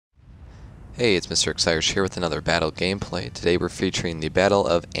Hey, it's Mr. Irish here with another battle gameplay. Today we're featuring the Battle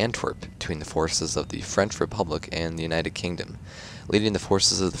of Antwerp between the forces of the French Republic and the United Kingdom. Leading the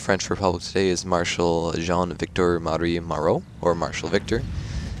forces of the French Republic today is Marshal Jean-Victor Marie Marot, or Marshal Victor.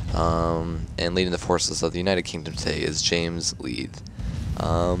 And leading the forces of the United Kingdom today is James Leith.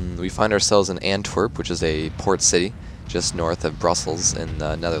 We find ourselves in Antwerp, which is a port city just north of Brussels in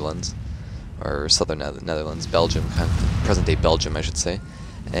the Netherlands, or southern Netherlands, Belgium, kind of present-day Belgium, I should say.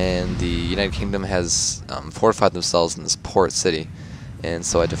 And the United Kingdom has fortified themselves in this port city, and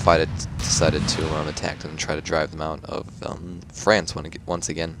so I decided to attack them and try to drive them out of France once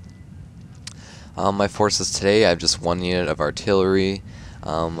again. My forces today, I have just one unit of artillery,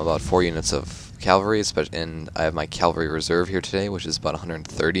 about 4 units of cavalry, and I have my cavalry reserve here today, which is about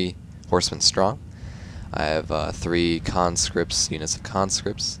 130 horsemen strong. I have 3 units of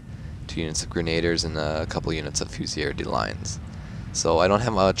conscripts, 2 units of grenadiers, and a couple units of fusilier de lines. So I don't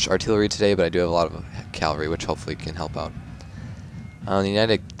have much artillery today, but I do have a lot of cavalry, which hopefully can help out.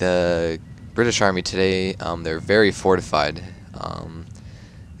 The British Army today, they're very fortified.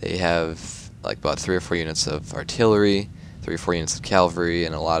 They have like about 3 or 4 units of artillery, 3 or 4 units of cavalry,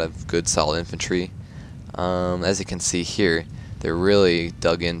 and a lot of good solid infantry. As you can see here, they're really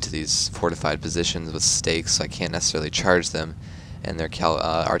dug into these fortified positions with stakes, so I can't necessarily charge them, and their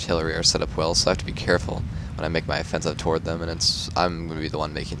artillery are set up well, so I have to be careful when I make my offensive toward them, and I'm going to be the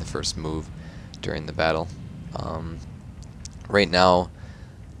one making the first move during the battle. Right now,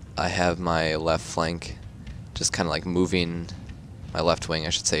 I have my left flank just kind of like moving, my left wing I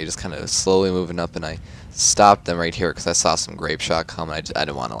should say, just kind of slowly moving up, and I stopped them right here because I saw some grape shot come, and I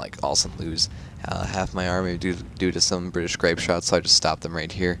didn't want to like all of a sudden lose half my army due to some British grape shots, so I just stopped them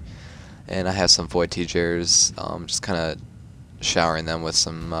right here. And I have some voltigeurs, just kind of showering them with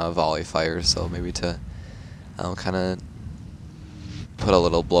some volley fire, so maybe to kind of put a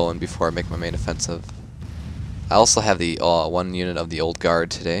little blow in before I make my main offensive. I also have the 1 unit of the old guard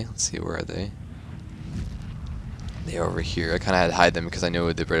today. Let's see, where are they? They're over here. I kind of had to hide them because I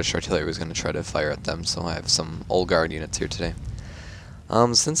knew the British artillery was going to try to fire at them, so I have some old guard units here today.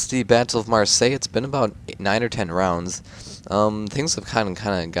 Since the Battle of Marseille, it's been about 9 or 10 rounds. Things have kind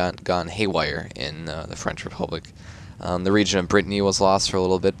of gone haywire in the French Republic. The region of Brittany was lost for a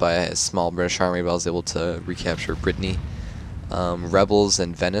little bit by a small British army, but I was able to recapture Brittany. Rebels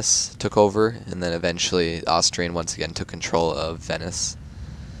in Venice took over, and then eventually Austrian once again took control of Venice.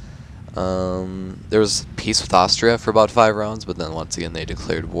 There was peace with Austria for about 5 rounds, but then once again they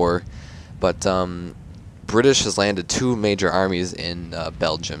declared war. But British has landed 2 major armies in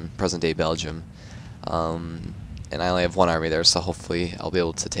Belgium, present-day Belgium. And I only have 1 army there, so hopefully I'll be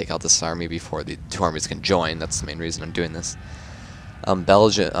able to take out this army before the 2 armies can join. That's the main reason I'm doing this.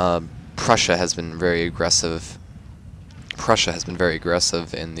 Prussia has been very aggressive. Prussia has been very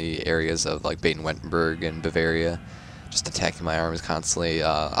aggressive in the areas of like Baden-Württemberg and Bavaria, just attacking my armies constantly.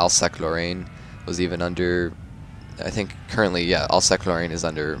 Alsace-Lorraine was even under, I think currently, yeah, Alsace-Lorraine is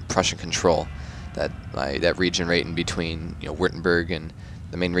under Prussian control. That region right in between, Württemberg and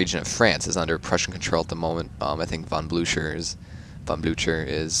the main region of France is under Prussian control at the moment. I think von Blücher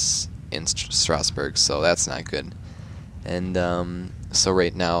is in Strasbourg, so that's not good. And so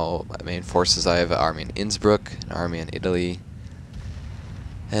right now, my main forces, I have an army in Innsbruck, an army in Italy,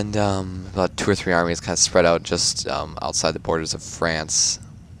 and about 2 or 3 armies kind of spread out just outside the borders of France.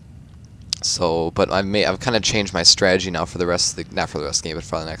 So, but I've kind of changed my strategy now for the rest of the, not for the rest of the game, but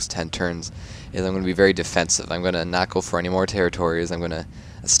for the next 10 turns. Is I'm going to be very defensive. I'm going to not go for any more territories. I'm going to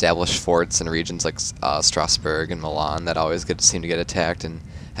establish forts in regions like Strasbourg and Milan that always seem to get attacked, and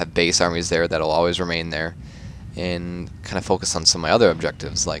have base armies there that'll always remain there, and kind of focus on some of my other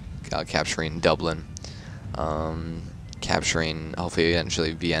objectives like capturing Dublin, capturing hopefully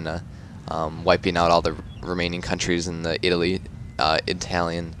eventually Vienna, wiping out all the remaining countries in the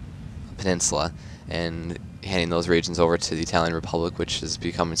Italian peninsula, and handing those regions over to the Italian Republic, which is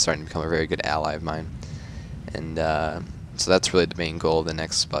starting to become a very good ally of mine. And so that's really the main goal of the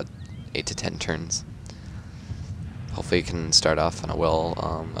next about 8 to 10 turns. Hopefully, you can start off on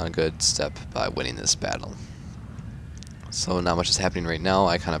a good step by winning this battle. So not much is happening right now.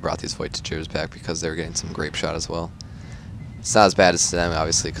 I kind of brought these voltigeurs back because they're getting some grape shot as well. It's not as bad as them,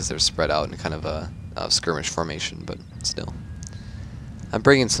 obviously, because they're spread out in kind of a skirmish formation, but still. I'm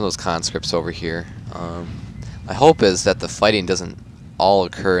bringing some of those conscripts over here. My hope is that the fighting doesn't all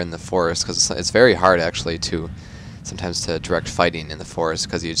occur in the forest, because it's very hard actually sometimes to direct fighting in the forest,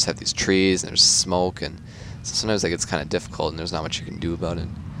 because you just have these trees and there's smoke, and so sometimes it gets kind of difficult and there's not much you can do about it.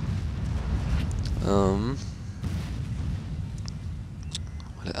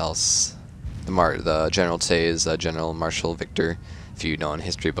 What else? The general today is General Marshal Victor If you know in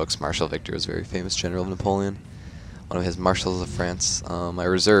history books, Marshal Victor was a very famous general of Napoleon. One of his marshals of France. My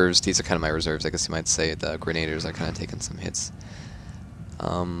reserves, these are kind of my reserves, I guess you might say. The grenadiers are kind of taking some hits.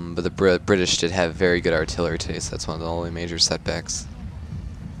 But the British did have very good artillery today, so that's one of the only major setbacks.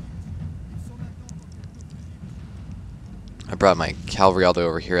 I brought my cavalry all the way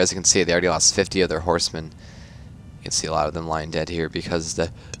over here. As you can see, they already lost 50 of their horsemen. You can see a lot of them lying dead here because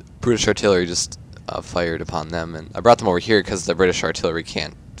the British artillery just fired upon them. And I brought them over here because the British artillery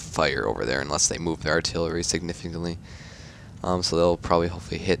can't fire over there unless they move their artillery significantly. So they'll probably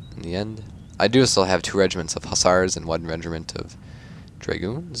hopefully hit in the end. I do still have 2 regiments of hussars and 1 regiment of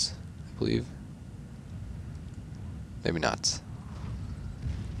dragoons, I believe. Maybe not.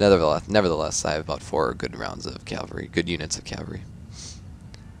 Nevertheless, I have about 4 good rounds of cavalry, good units of cavalry.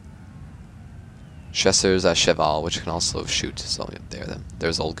 Chasseurs à cheval, which can also shoot. So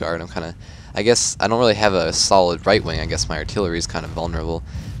there's Old Guard. I guess I don't really have a solid right wing. I guess my artillery is kind of vulnerable,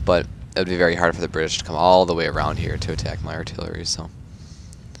 but it would be very hard for the British to come all the way around here to attack my artillery. So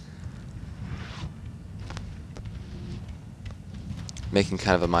making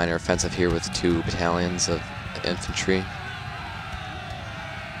kind of a minor offensive here with 2 battalions of infantry.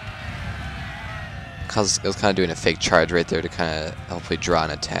 It was kind of doing a fake charge right there to kind of hopefully draw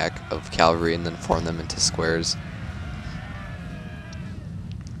an attack of cavalry and then form them into squares.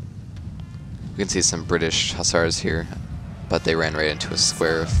 We can see some British hussars here, but they ran right into a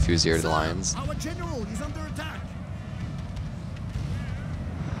square of fusilier lines. Our general is under attack.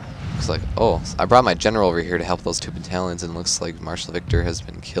 Looks like, oh, I brought my general over here to help those 2 battalions, and looks like Marshal Victor has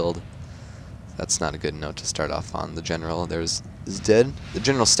been killed. That's not a good note to start off on. The general is dead. The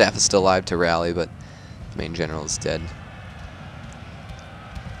general staff is still alive to rally, but the main general is dead.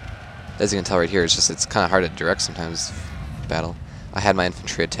 As you can tell right here, it's kind of hard to direct sometimes battle. I had my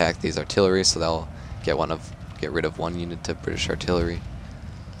infantry attack these artillery, so they'll get rid of 1 unit of British artillery.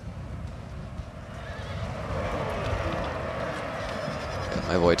 Got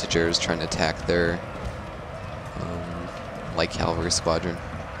my Voyageurs trying to attack their light cavalry squadron,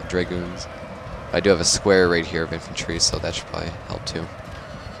 the dragoons. I do have a square right here of infantry, so that should probably help too.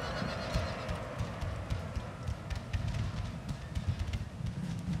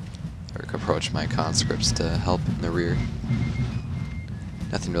 Approach my conscripts to help in the rear.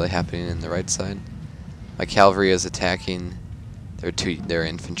 Nothing really happening in the right side. My cavalry is attacking their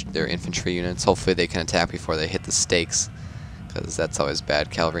infantry units. Hopefully they can attack before they hit the stakes, because that's always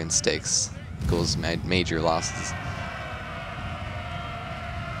bad. Cavalry and stakes equals major losses.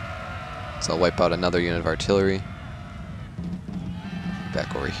 So I'll wipe out another unit of artillery.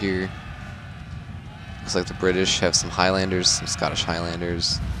 Back over here. Looks like the British have some Highlanders, some Scottish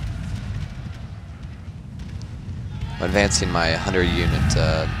Highlanders. I'm advancing my 100 unit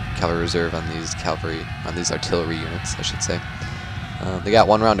cavalry reserve on these artillery units, I should say. They got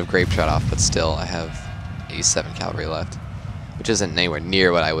 1 round of grape shot off, but still I have 87 cavalry left, which isn't anywhere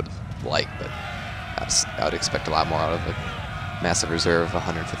near what I would like, but I would expect a lot more out of a massive reserve of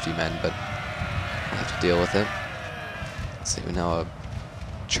 150 men, but I'll have to deal with it. Let's see, we now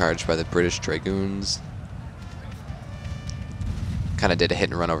charged by the British dragoons. Kind of did a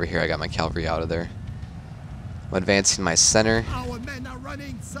hit and run over here. I got my cavalry out of there. I'm advancing my center. Our men are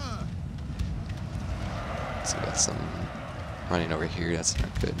running, sir. So we got some running over here. That's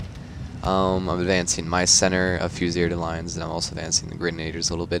not good. I'm advancing my center of fusilier lines, and I'm also advancing the grenadiers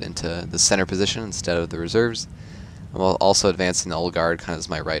a little bit into the center position instead of the reserves. I'm also advancing the Old Guard kind of as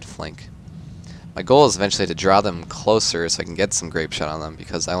my right flank. My goal is eventually to draw them closer so I can get some grape shot on them,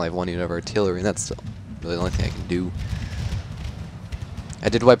 because I only have 1 unit of artillery, and that's really the only thing I can do. I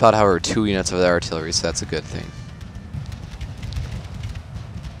did wipe out, however, 2 units of their artillery, so that's a good thing.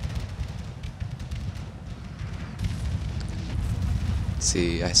 Let's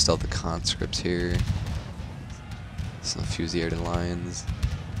see, I still have the conscripts here. Some fusilier lines.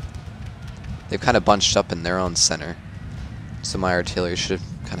 They've kind of bunched up in their own center, so my artillery should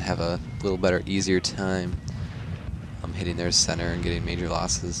kind of have a little better, easier time hitting their center and getting major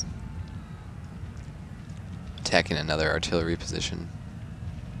losses. Attacking another artillery position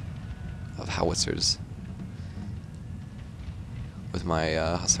of howitzers with my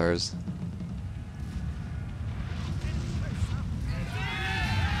hussars.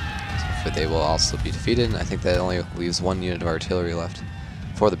 So hopefully they will also be defeated, and I think that only leaves 1 unit of artillery left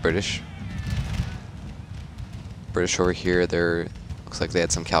for the British. British over here, looks like they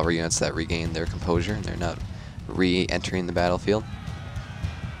had some cavalry units that regained their composure, and they're not re-entering the battlefield.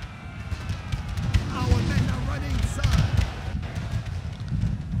 Our men are running, sir.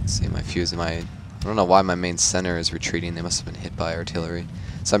 Let's see, I don't know why my main center is retreating. They must have been hit by artillery.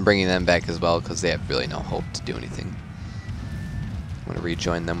 So I'm bringing them back as well, because they have really no hope to do anything. I'm gonna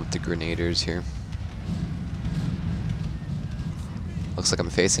rejoin them with the grenadiers here. Looks like I'm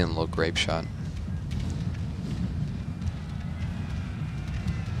facing a little grape shot.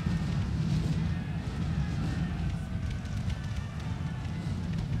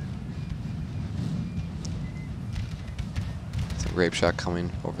 Some grape shot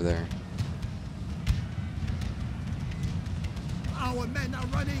coming over there. Our men are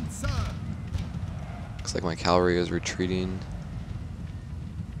running, sir. Looks like my cavalry is retreating.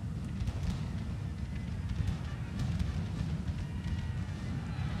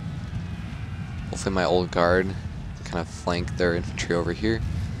 Hopefully my old guard can kind of flank their infantry over here.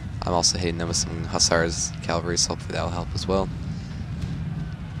 I'm also hitting them with some hussars cavalry, so hopefully that'll help as well.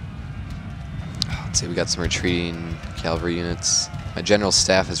 Let's see, we got some retreating cavalry units. My general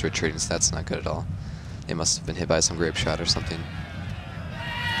staff is retreating, so that's not good at all. They must have been hit by some grape shot or something.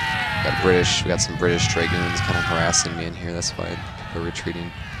 We got some British dragoons kind of harassing me in here. That's why we're retreating.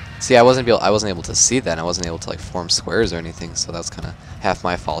 See, I wasn't able to see that. I wasn't able to like form squares or anything. So that's kind of half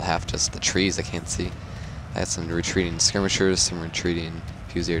my fault, half just the trees I can't see. I had some retreating skirmishers, some retreating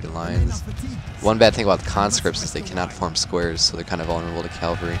fusilier lines. One bad thing about the conscripts is they cannot form squares, so they're kind of vulnerable to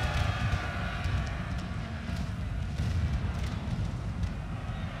cavalry.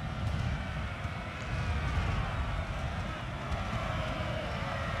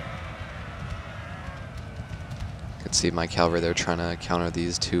 See my cavalry there trying to counter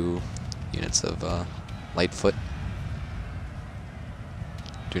these two units of Lightfoot.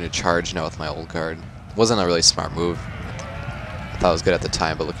 Doing a charge now with my old guard. Wasn't a really smart move. I thought it was good at the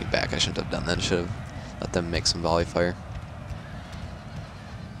time, but looking back I shouldn't have done that. I should have let them make some volley fire.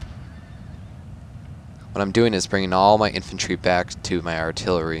 What I'm doing is bringing all my infantry back to my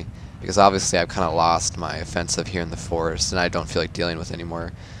artillery, because obviously I've kind of lost my offensive here in the forest and I don't feel like dealing with it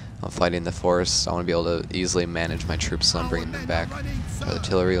anymore. I'm fighting the forest. I want to be able to easily manage my troops, so I'm bringing them back to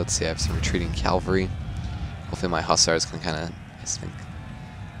artillery. Let's see, I have some retreating cavalry. Hopefully my hussars can kind of, I think,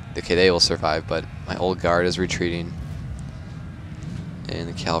 okay, they will survive, but my old guard is retreating. And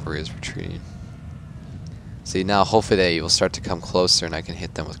the cavalry is retreating. See, now hopefully they will start to come closer and I can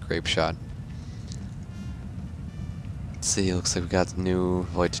hit them with grape shot. Let's see, looks like we got new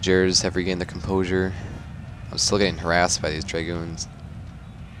Voyageurs have regained their composure. I'm still getting harassed by these dragoons.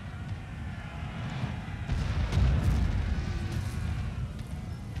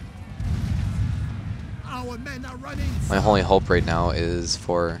 My only hope right now is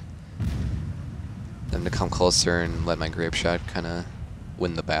for them to come closer and let my grape shot kind of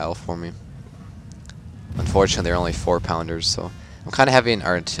win the battle for me. Unfortunately, they're only 4-pounders, so I'm kind of having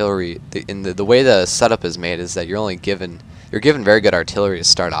artillery. The way the setup is made is that you're given very good artillery to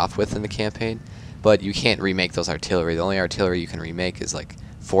start off with in the campaign, but you can't remake those artillery. The only artillery you can remake is like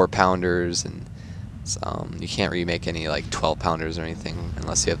 4-pounders, and you can't remake any like 12-pounders or anything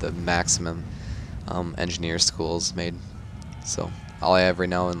unless you have the maximum engineer schools made. So all I have right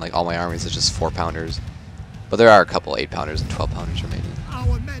now in like all my armies is just 4-pounders, but there are a couple 8-pounders and 12-pounders remaining.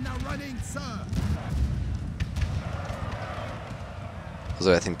 Our men are running, sir.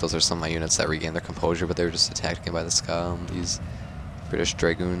 I think those are some of my units that regained their composure, but they were just attacked by these British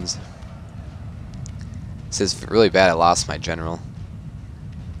dragoons. This is really bad. I lost my general.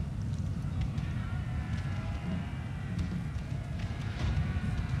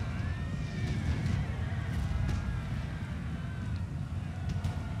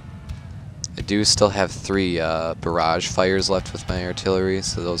 I do still have 3 barrage fires left with my artillery,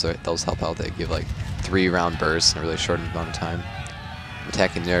 so those help out. They give like 3-round bursts in a really short amount of time. I'm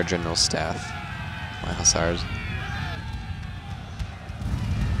attacking their general staff, my hussars.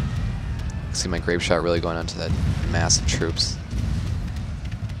 See my grape shot really going onto that massive troops.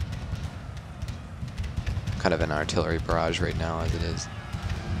 Kind of an artillery barrage right now as it is.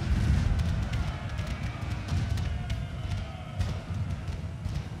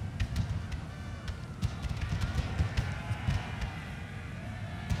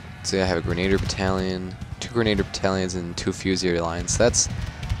 So I have a Grenadier battalion, 2 Grenadier battalions, and 2 Fusilier lines. That's,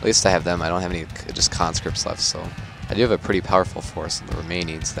 at least I have them. I don't have any just conscripts left, so I do have a pretty powerful force in the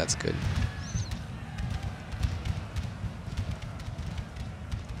remaining, so that's good.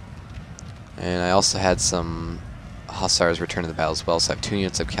 And I also had some hussars return to the battle as well, so I have 2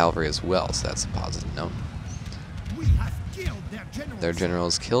 units of cavalry as well, so that's a positive note. We have killed Their general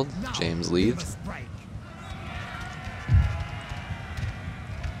is killed. James leaves.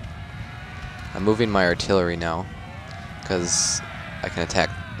 I'm moving my artillery now because I can attack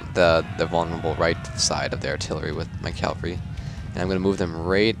the vulnerable right side of the artillery with my cavalry. And I'm going to move them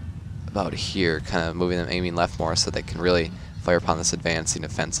right about here, kind of moving them, aiming left more so they can really fire upon this advancing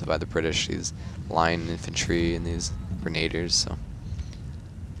offensive by the British, these line infantry and these grenadiers. So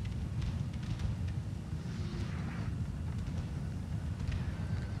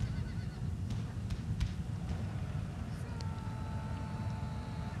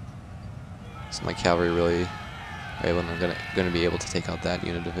So my cavalry really are able, going to be able to take out that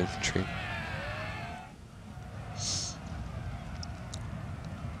unit of infantry.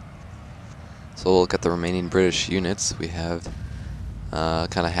 So we'll look at the remaining British units. We have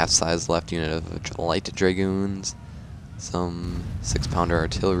kind of half-size left unit of light dragoons, some 6-pounder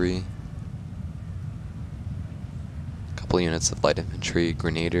artillery, a couple units of light infantry,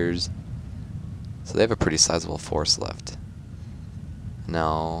 grenadiers. So they have a pretty sizable force left.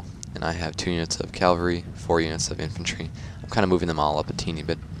 Now, and I have 2 units of cavalry, 4 units of infantry. I'm kind of moving them all up a teeny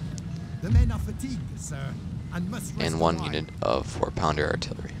bit. The men are fatigued, sir, and must rest And a 1 while. unit of 4-pounder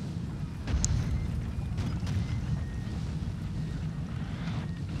artillery.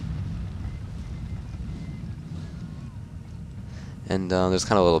 And there's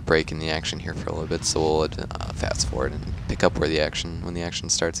kind of a little break in the action here for a little bit, so we'll fast forward and pick up where when the action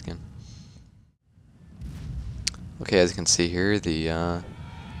starts again. Okay, as you can see here, the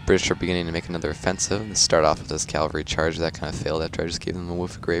British are beginning to make another offensive. They start off with this cavalry charge that kind of failed after I just gave them a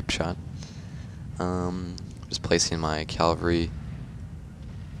whiff of grape shot. Just placing my cavalry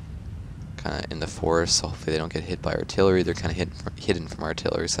kind of in the forest, so hopefully they don't get hit by artillery. They're kind of hidden from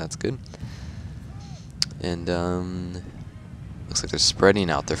artillery, so that's good. And looks like they're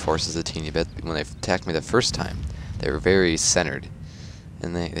spreading out their forces a teeny bit. When they attacked me the first time, they were very centered,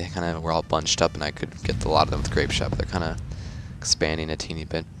 and they kind of were all bunched up, and I could get a lot of them with grape shot, but they're kind of expanding a teeny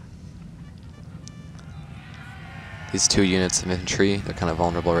bit. These 2 units of infantry, they're kind of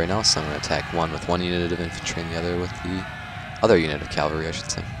vulnerable right now, so I'm going to attack one with 1 unit of infantry and the other with the other unit of cavalry, I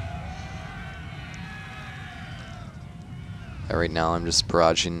should say. Right now I'm just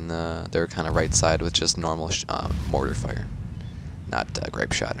barraging their kind of right side with just normal mortar fire, not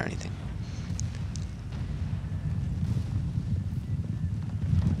grape shot or anything.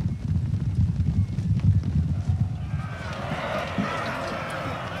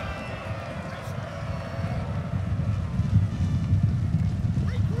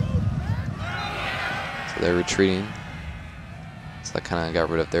 So they're retreating. So that kind of got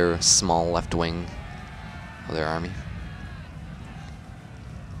rid of their small left wing of their army.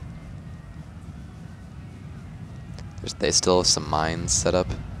 They still have some mines set up.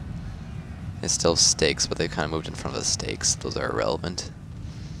 They still have stakes, but they kind of moved in front of the stakes. Those are irrelevant.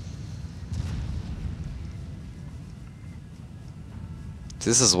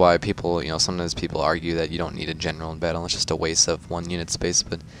 This is why people, sometimes people argue that you don't need a general in battle. It's just a waste of 1 unit space.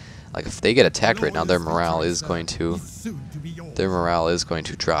 But like, if they get attacked right now, their morale is going to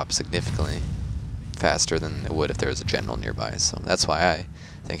drop significantly faster than it would if there was a general nearby. So that's why I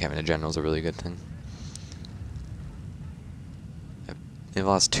think having a general is a really good thing. They've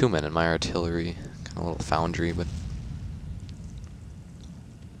lost 2 men in my artillery, kind of a little foundry, but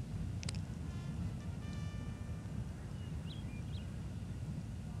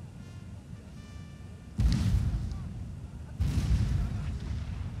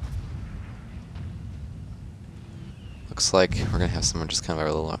looks like we're gonna have someone just kind of a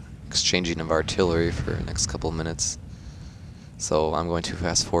little exchanging of artillery for the next couple of minutes. So I'm going to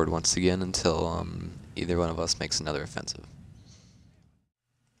fast forward once again until either one of us makes another offensive.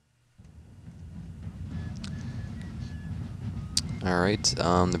 Alright,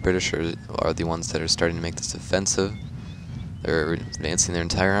 the British are the ones that are starting to make this offensive. They're advancing their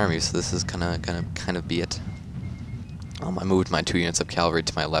entire army, so this is gonna be it. I moved my 2 units of cavalry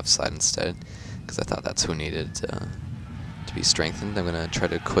to my left side instead, because I thought that's who needed to be strengthened. I'm gonna try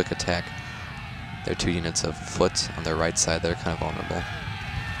to quick attack their 2 units of foot on their right side. They're kind of vulnerable.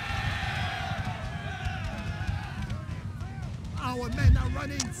 Our men are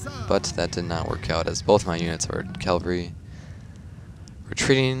running, sir. But that did not work out, as both my units of cavalry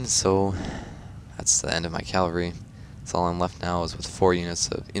retreating, so that's the end of my cavalry. So all I'm left now is with 4 units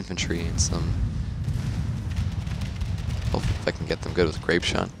of infantry and some... hopefully if I can get them good with grape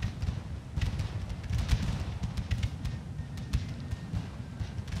shot.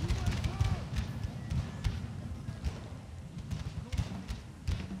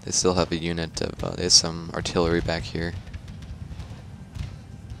 They still have a unit of... there's some artillery back here.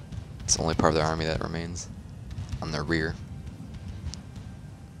 It's the only part of their army that remains on their rear.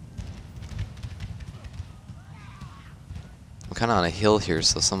 I'm kind of on a hill here,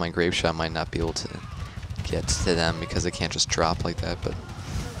 so some of my grape shot might not be able to get to them because they can't just drop like that, but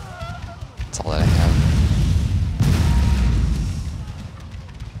that's all that I have.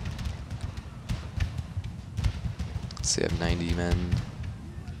 So I have 90 men.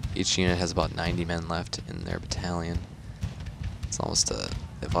 Each unit has about 90 men left in their battalion. It's almost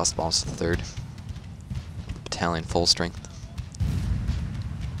they've lost almost a third. The battalion full strength.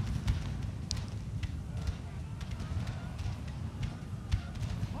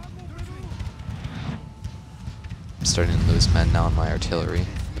 starting to lose men now in my artillery.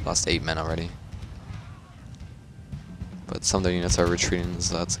 I lost 8 men already. But some of their units are retreating,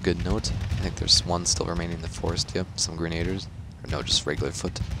 so that's a good note. I think there's one still remaining in the forest, yep, some grenadiers. Or no, just regular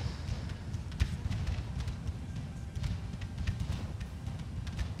foot.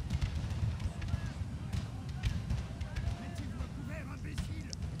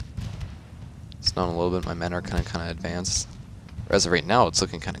 So now in a little bit my men are kind of advanced. As of right now it's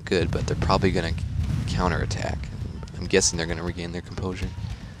looking kind of good, but they're probably going to counterattack. I'm guessing they're going to regain their composure.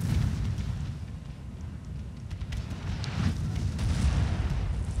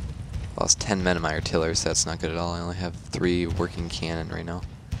 Lost 10 men in my artillery, so that's not good at all. I only have 3 working cannon right now.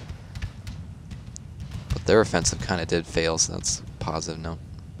 But their offensive kind of did fail, so that's a positive note.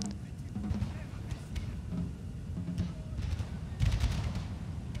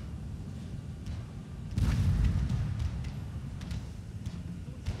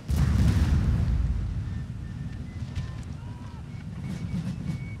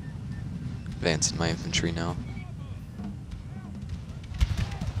 Advancing my infantry now.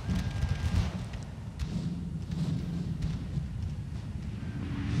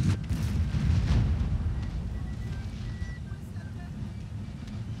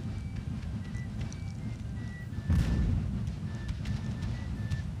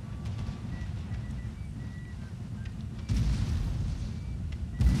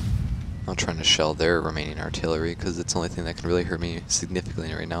 I'm trying to shell their remaining artillery because it's the only thing that can really hurt me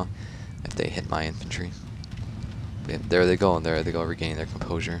significantly right now if they hit my infantry. But yeah, there they go, and there they go, regaining their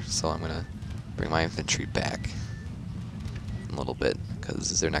composure. So I'm going to bring my infantry back a little bit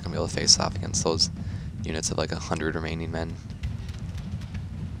because they're not going to be able to face off against those units of like 100 remaining men.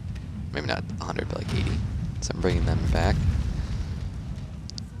 Maybe not 100, but like 80. So I'm bringing them back.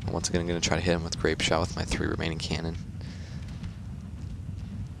 And once again, I'm going to try to hit them with grape shot with my 3 remaining cannon.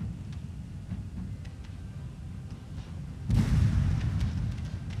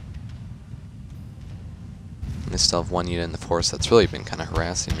 They still have 1 unit in the force that's really been kind of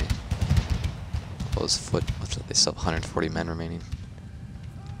harassing me. Those foot, they still have 140 men remaining.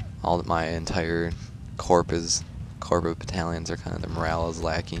 All that my entire corps of battalions are kind of, the morale is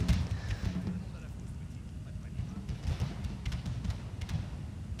lacking.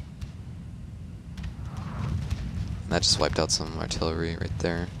 And that just wiped out some artillery right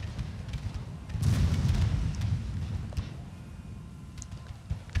there.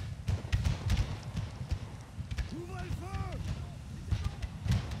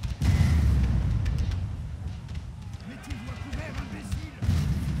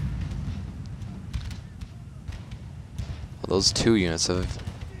 Those 2 units of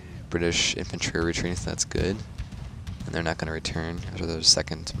British infantry are retreating, so that's good. And they're not going to return after their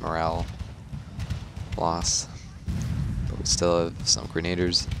second morale loss. But we still have some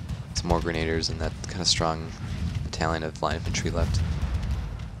grenadiers, some more grenadiers, and that kind of strong battalion of line infantry left.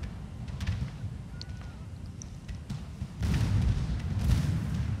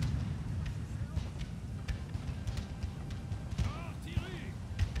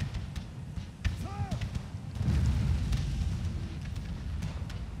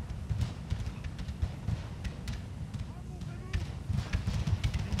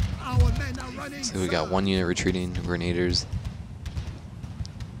 So we got 1 unit retreating, grenadiers.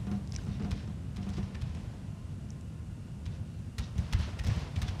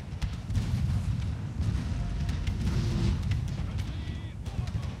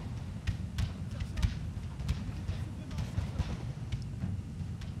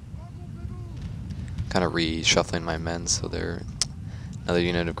 Kind of reshuffling my men, so they're another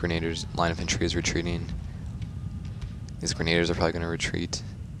unit of grenadiers, line infantry is retreating. These grenadiers are probably going to retreat.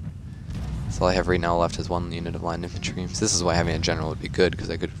 So all I have right now left is 1 unit of line infantry. So this is why having a general would be good, because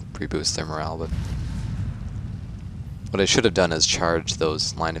I could reboost their morale. But what I should have done is charge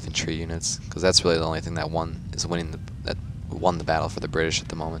those line infantry units, because that's really the only thing that won the battle for the British at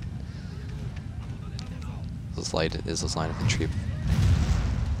the moment. Those line infantry.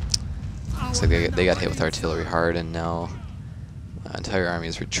 Looks like they got hit with artillery hard, and now my entire army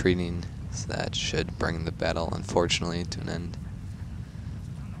is retreating. So that should bring the battle, unfortunately, to an end.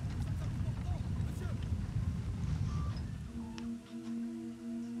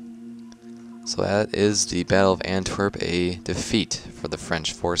 So that is the Battle of Antwerp, a defeat for the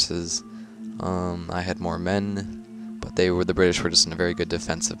French forces. I had more men, but the British were just in a very good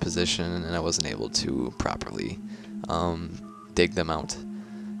defensive position, and I wasn't able to properly dig them out.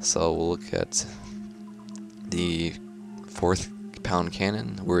 So we'll look at the 4th pound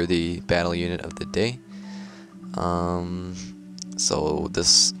cannon. Were the battle unit of the day. So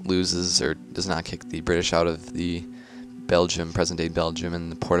this loses or does not kick the British out of the Belgium, present-day Belgium, and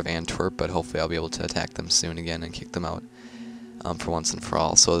the port of Antwerp, but hopefully I'll be able to attack them soon again and kick them out for once and for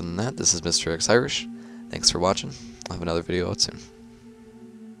all. So other than that, this is Mr. X Irish. Thanks for watching. I'll have another video out soon.